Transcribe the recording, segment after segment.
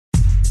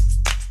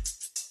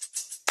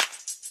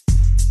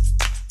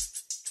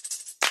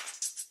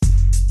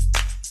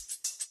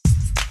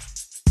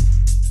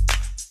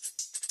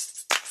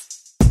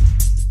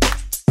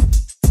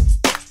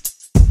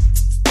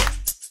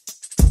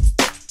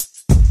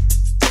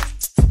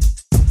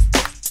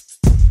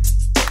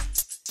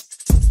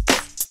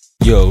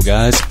Yo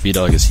guys,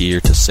 v-dawg is here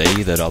to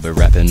say that I'll be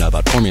rapping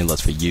about formulas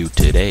for you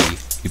today.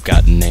 You've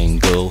got an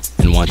angle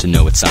and want to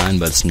know its sign,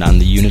 but it's not in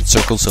the unit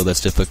circle, so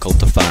that's difficult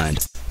to find.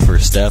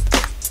 First step,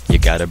 you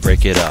gotta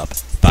break it up.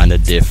 Find a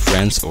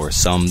difference or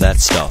sum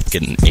that stuff.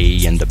 Get an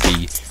A and a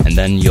B, and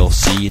then you'll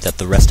see that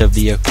the rest of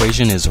the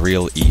equation is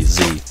real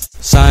easy.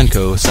 Sine,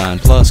 cosine,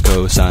 plus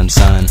cosine,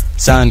 sine.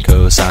 Sine,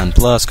 cosine,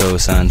 plus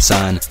cosine,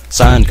 sine.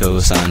 Sine,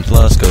 cosine,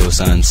 plus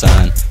cosine,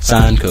 sine.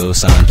 Sine,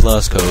 cosine,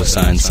 plus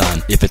cosine,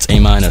 sine. If it's A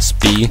minus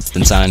B,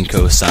 then sine,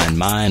 cosine,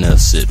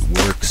 minus, it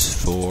works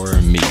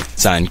for me.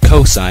 Sine,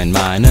 cosine,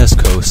 minus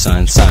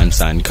cosine, sine.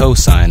 Sine,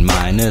 cosine,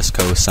 minus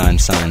cosine,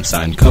 sine.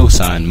 Sine,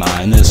 cosine,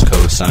 minus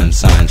cosine,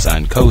 sine.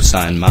 Sine,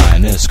 cosine,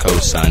 minus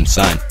cosine,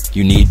 sine.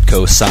 You need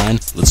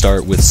cosine. Let's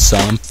start with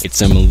sum. It's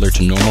similar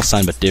to normal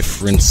sine, but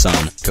different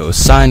sum.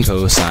 Cosine,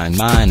 cosine,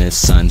 minus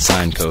sine,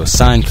 sine,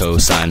 cosine,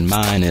 cosine,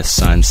 minus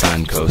sine,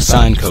 sine,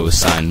 cosine,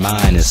 cosine,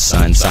 minus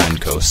sine, sine,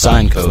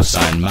 cosine,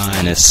 cosine,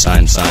 minus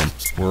sine, sine.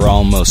 We're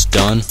almost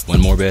done. One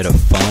more bit of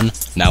fun.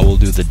 Now we'll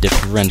do the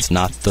difference,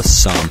 not the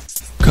sum.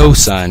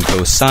 Cosine,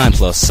 cosine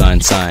plus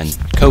sine, sine.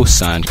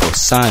 Cosine,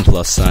 cosine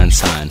plus sine,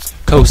 sine.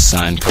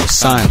 Cosine,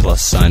 cosine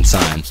plus sine,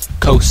 sine.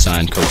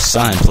 Cosine,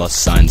 cosine plus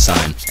sine,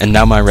 sine. And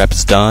now my rap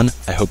is done.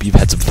 I hope you've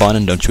had some fun,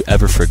 and don't you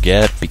ever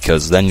forget,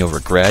 because then you'll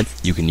regret.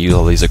 You can use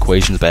all these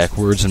equations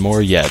backwards and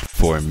more yet.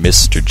 For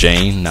Mr.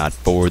 Jane, not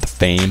for the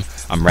fame,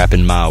 I'm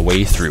rapping my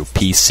way through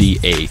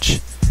PCH.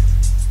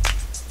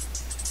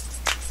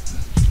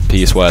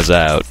 Peace wise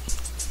out.